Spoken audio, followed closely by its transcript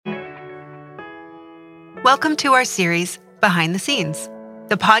Welcome to our series, Behind the Scenes,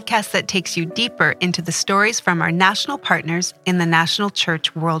 the podcast that takes you deeper into the stories from our national partners in the national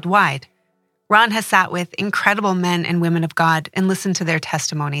church worldwide. Ron has sat with incredible men and women of God and listened to their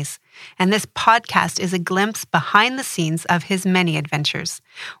testimonies, and this podcast is a glimpse behind the scenes of his many adventures.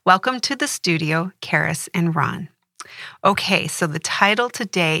 Welcome to the studio, Karis and Ron. Okay, so the title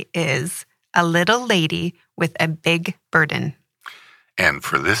today is A Little Lady with a Big Burden. And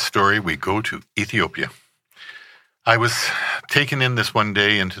for this story, we go to Ethiopia. I was taken in this one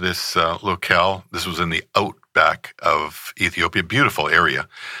day into this locale. This was in the outback of Ethiopia, beautiful area.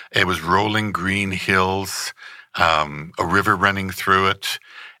 It was rolling green hills, a river running through it,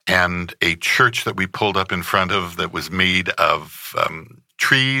 and a church that we pulled up in front of that was made of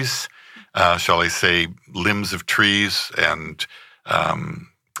trees, shall I say, limbs of trees and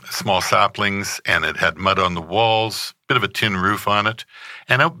small saplings, and it had mud on the walls, bit of a tin roof on it.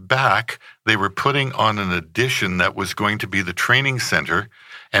 And out back, they were putting on an addition that was going to be the training center,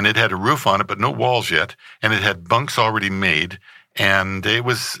 and it had a roof on it, but no walls yet, and it had bunks already made, and it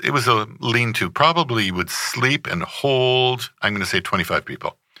was a lean-to. Probably would sleep and hold, I'm going to say 25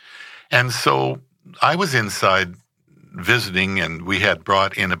 people. And so I was inside visiting, and we had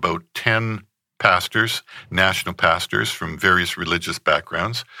brought in about 10 pastors, national pastors from various religious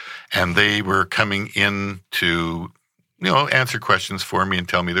backgrounds, and they were coming in to, answer questions for me and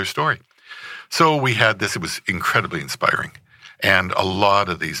tell me their story. So we had this. It was incredibly inspiring. And a lot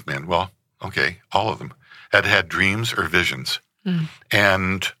of these men, all of them, had dreams or visions.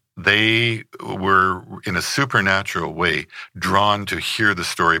 And they were, in a supernatural way, drawn to hear the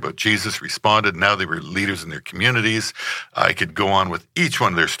story about Jesus, responded. Now they were leaders in their communities. I could go on with each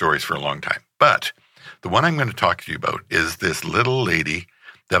one of their stories for a long time. But the one I'm going to talk to you about is this little lady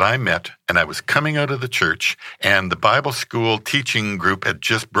that I met, and I was coming out of the church, and the Bible school teaching group had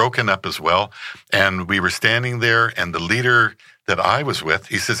just broken up as well, and we were standing there, and the leader that I was with,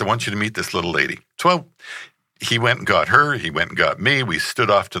 he says, I want you to meet this little lady. So he went and got her, he went and got me, we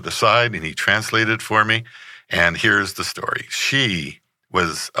stood off to the side, and he translated for me, and here's the story. She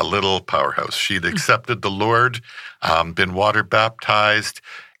was a little powerhouse. She'd accepted the Lord, been water baptized,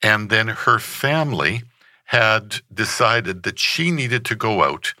 and then her family had decided that she needed to go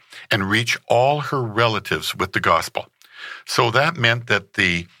out and reach all her relatives with the gospel. So that meant that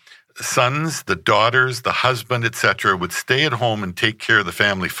the sons, the daughters, the husband, etc., would stay at home and take care of the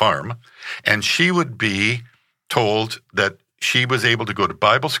family farm, and she would be told that she was able to go to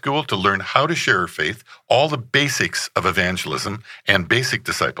Bible school to learn how to share her faith, all the basics of evangelism and basic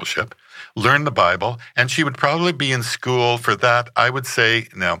discipleship, learn the Bible, and she would probably be in school for that, I would say,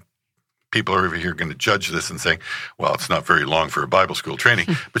 now, people are over here going to judge this and saying, well, it's not very long for a Bible school training,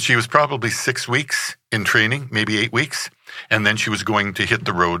 but she was probably 6 weeks in training, maybe 8 weeks, and then she was going to hit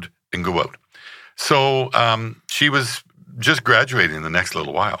the road and go out. So she was just graduating the next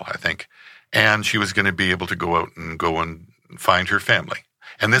little while, I think, and she was going to be able to go and find her family.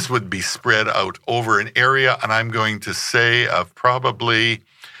 And this would be spread out over an area, and I'm going to say of probably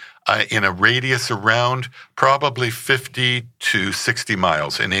in a radius around probably 50 to 60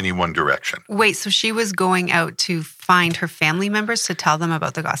 miles in any one direction. Wait, so she was going out to find her family members to tell them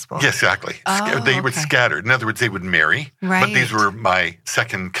about the gospel? Yes, exactly. They were scattered. In other words, they would marry. Right. But these were my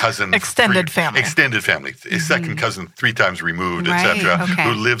second cousin. Extended family. Second cousin 3 times removed, etc.,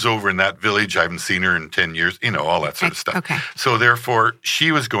 who lives over in that village. I haven't seen her in 10 years, all that sort of stuff. Okay. So therefore,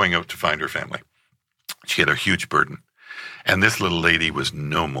 she was going out to find her family. She had a huge burden. And this little lady was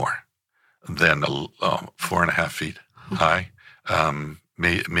no more than 4.5 feet high,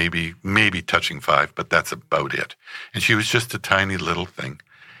 maybe touching 5, but that's about it. And she was just a tiny little thing.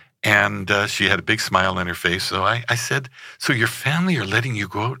 And she had a big smile on her face. So I said, so your family are letting you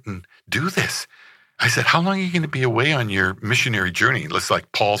go out and do this? I said, how long are you going to be away on your missionary journey? It's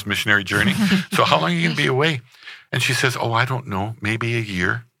like Paul's missionary journey. So how long are you going to be away? And she says, I don't know, maybe a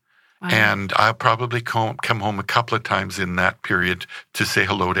year. Wow. And I'll probably come home a couple of times in that period to say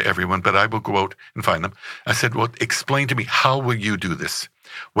hello to everyone, but I will go out and find them. I said, well, explain to me, how will you do this?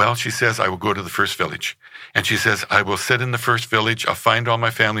 Well, she says, I will go to the first village. And she says, I will sit in the first village. I'll find all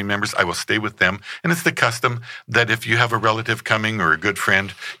my family members. I will stay with them. And it's the custom that if you have a relative coming or a good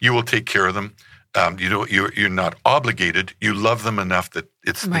friend, you will take care of them. You're not obligated. You love them enough that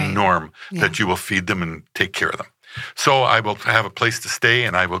it's the norm that you will feed them and take care of them. So I will have a place to stay,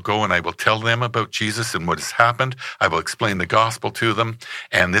 and I will go and I will tell them about Jesus and what has happened. I will explain the gospel to them,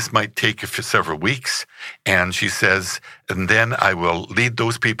 and this might take several weeks. And she says, and then I will lead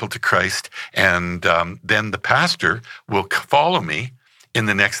those people to Christ, and then the pastor will follow me in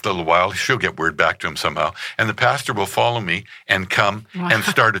the next little while. She'll get word back to him somehow, and the pastor will follow me and come and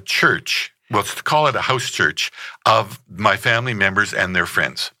start a church let's call it a house church of my family members and their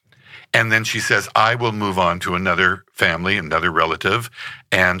friends. And then she says, I will move on to another family, another relative.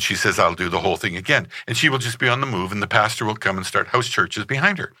 And she says, I'll do the whole thing again. And she will just be on the move, and the pastor will come and start house churches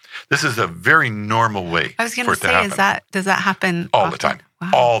behind her. This is a very normal way I was going for to it to happen. say, does that happen all often? the time?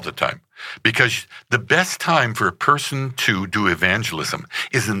 Wow. All the time. Because the best time for a person to do evangelism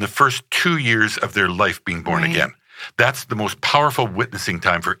is in the first 2 years of their life being born Right. again. That's the most powerful witnessing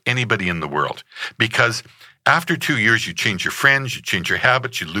time for anybody in the world. Because after 2 years, you change your friends, you change your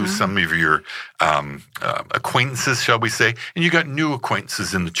habits, you lose some of your acquaintances, shall we say, and you got new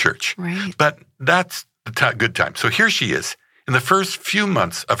acquaintances in the church. Right. But that's the good time. So here she is. In the first few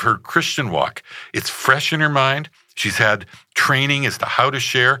months of her Christian walk, it's fresh in her mind. She's had training as to how to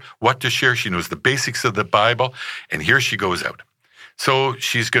share, what to share. She knows the basics of the Bible. And here she goes out. So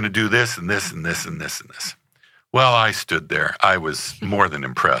she's going to do this and this and this and this and this. Well, I stood there. I was more than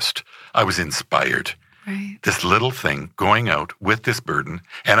impressed. I was inspired. Right. This little thing going out with this burden.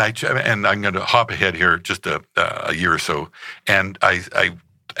 And I'm going to hop ahead here just a year or so. And I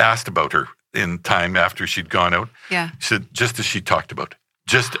asked about her in time after she'd gone out. Yeah. She said, just as she talked about.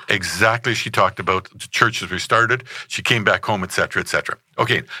 Just exactly as she talked about. The churches were started. She came back home, et cetera, et cetera.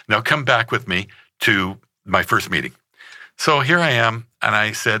 Okay, now come back with me to my first meeting. So here I am, and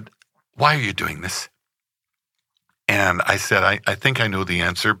I said, why are you doing this? And I said, I think I know the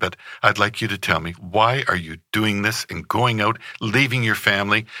answer, but I'd like you to tell me, why are you doing this and going out, leaving your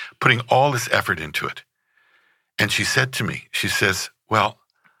family, putting all this effort into it? And she said to me, she says, well,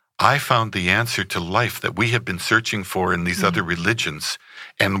 I found the answer to life that we have been searching for in these other religions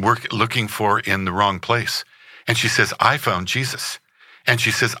and we're looking for in the wrong place. And she says, I found Jesus. And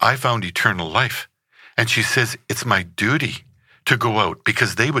she says, I found eternal life. And she says, it's my duty to go out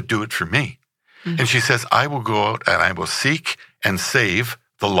because they would do it for me. And she says, I will go out and I will seek and save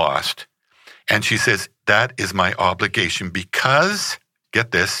the lost. And she says, that is my obligation because, get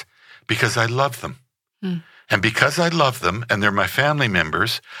this, because I love them. And because I love them and they're my family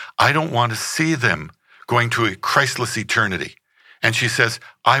members, I don't want to see them going to a Christless eternity. And she says,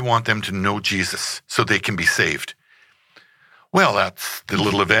 I want them to know Jesus so they can be saved. Well, that's the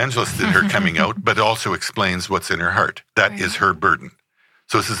little evangelist in her coming out, but it also explains what's in her heart. That is her burden.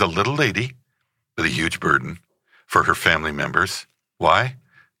 So this is a little lady with a huge burden for her family members. Why?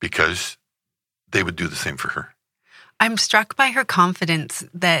 Because they would do the same for her. I'm struck by her confidence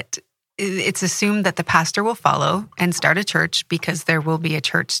that it's assumed that the pastor will follow and start a church because there will be a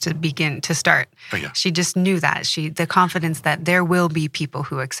church to start. Oh, yeah. She just knew that. The confidence that there will be people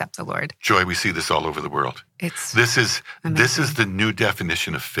who accept the Lord. Joy, we see this all over the world. This is the new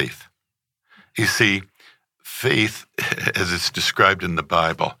definition of faith. You see, faith, as it's described in the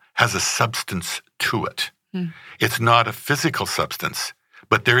Bible, has a substance to it. It's not a physical substance,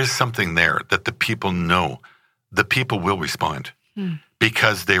 but there is something there that the people know. The people will respond.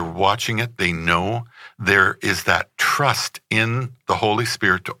 Because they're watching it, they know there is that trust in the Holy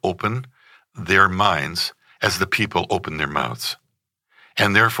Spirit to open their minds as the people open their mouths.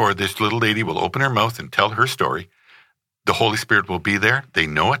 And therefore, this little lady will open her mouth and tell her story. The Holy Spirit will be there. They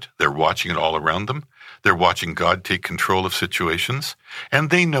know it. They're watching it all around them. They're watching God take control of situations.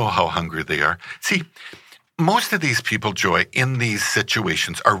 And they know how hungry they are. See, most of these people, Joy, in these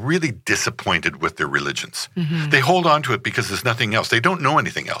situations are really disappointed with their religions. They hold on to it because there's nothing else. They don't know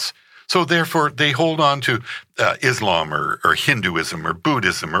anything else. So therefore, they hold on to Islam or Hinduism or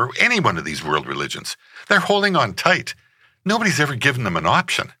Buddhism or any one of these world religions. They're holding on tight. Nobody's ever given them an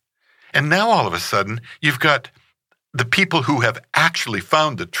option. And now all of a sudden, you've got the people who have actually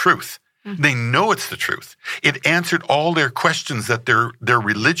found the truth. They know it's the truth. It answered all their questions that their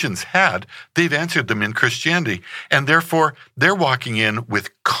religions had. They've answered them in Christianity. And therefore, they're walking in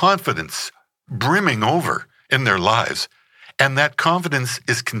with confidence brimming over in their lives. And that confidence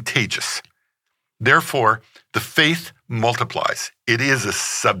is contagious. Therefore, the faith multiplies. It is a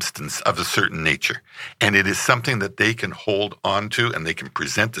substance of a certain nature. And it is something that they can hold on to and they can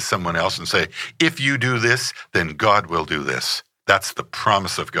present to someone else and say, if you do this, then God will do this. That's the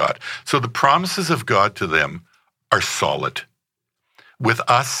promise of God. So the promises of God to them are solid. With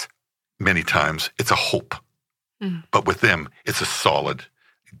us, many times, it's a hope. But with them, it's a solid.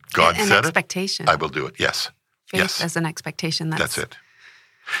 God said expectation. it, I will do it. Yes. Faith as an expectation. That's it.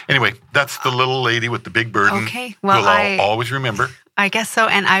 Anyway, that's the little lady with the big burden. Okay. Well, I'll always remember. I guess so.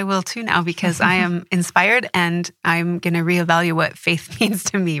 And I will too now because I am inspired and I'm going to reevaluate what faith means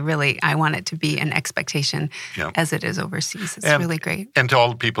to me. Really, I want it to be an expectation as it is overseas. It's really great. And to all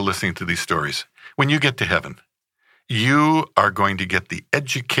the people listening to these stories, when you get to heaven, you are going to get the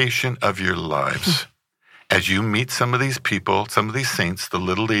education of your lives. as you meet some of these people, some of these saints, the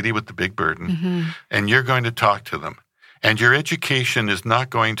little lady with the big burden, and you're going to talk to them. And your education is not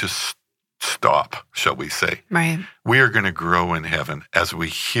going to stop, shall we say. Right. We are going to grow in heaven as we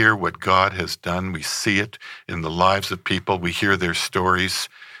hear what God has done. We see it in the lives of people. We hear their stories.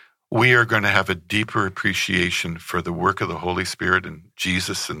 We are going to have a deeper appreciation for the work of the Holy Spirit and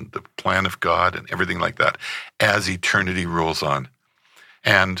Jesus and the plan of God and everything like that as eternity rolls on.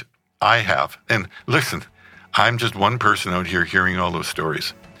 And and listen, I'm just one person out here hearing all those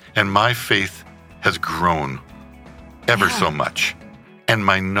stories. And my faith has grown ever so much. And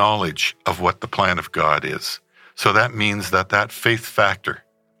my knowledge of what the plan of God is. So that means that faith factor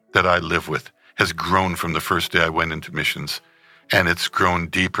that I live with has grown from the first day I went into missions. And it's grown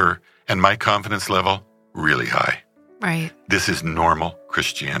deeper. And my confidence level, really high. Right. This is normal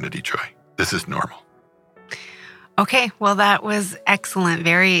Christianity, Joy. This is normal. Okay. Well, that was excellent.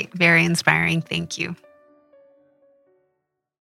 Very, very inspiring. Thank you.